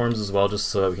platforms as well, just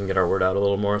so that we can get our word out a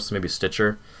little more. So maybe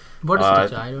Stitcher. What is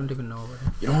Stitcher? I don't even know about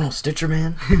it. You don't know Stitcher,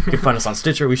 man? You can find us on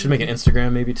Stitcher. We should make an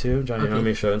Instagram maybe too. Jonny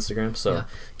Omi Show Instagram. So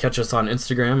catch us on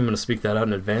Instagram. I'm going to speak that out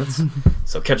in advance.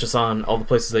 So catch us on all the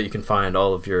places that you can find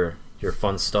all of your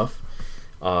fun stuff.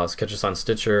 So catch us on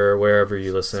Stitcher, wherever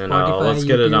you listen. Spotify, let's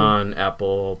get YouTube. it on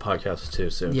Apple Podcasts too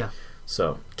soon. Yeah.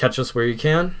 So catch us where you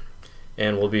can.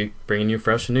 And we'll be bringing you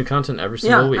fresh and new content every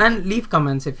single week. And leave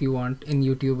comments if you want in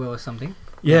YouTube or something.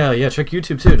 Yeah, check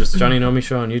YouTube too. Just Jonny Omi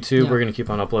Show on YouTube. We're going to keep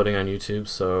on uploading on YouTube.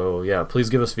 So, yeah, please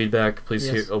give us feedback. Please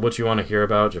hear what you want to hear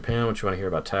about Japan, what you want to hear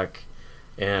about tech,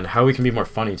 and how we can be more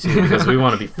funny too. Because we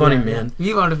want to be funny, man.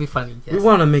 We want to be funny, yes. We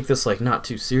want to make this, like, not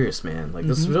too serious, man. Like,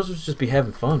 this will just be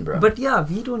having fun, bro. But, yeah,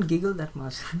 we don't giggle that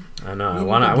much. I know. I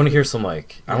want to hear some,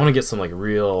 like, I want to get some, like,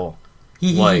 real,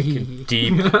 like,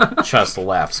 deep chest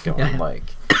laughs going, like...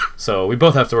 So we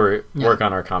both have to work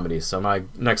on our comedy. So my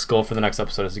next goal for the next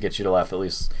episode is to get you to laugh at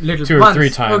least 2 or 3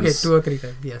 times. Okay, 2 or 3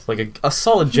 times, yes. Like a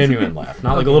solid, genuine laugh.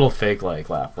 Not like a little fake laugh.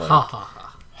 Like, ha ha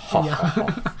ha.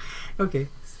 Ha. Okay.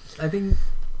 I think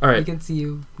we can see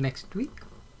you next week.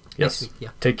 Yes. Next week,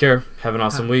 Take care. Have an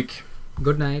awesome week.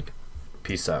 Good night.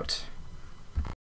 Peace out.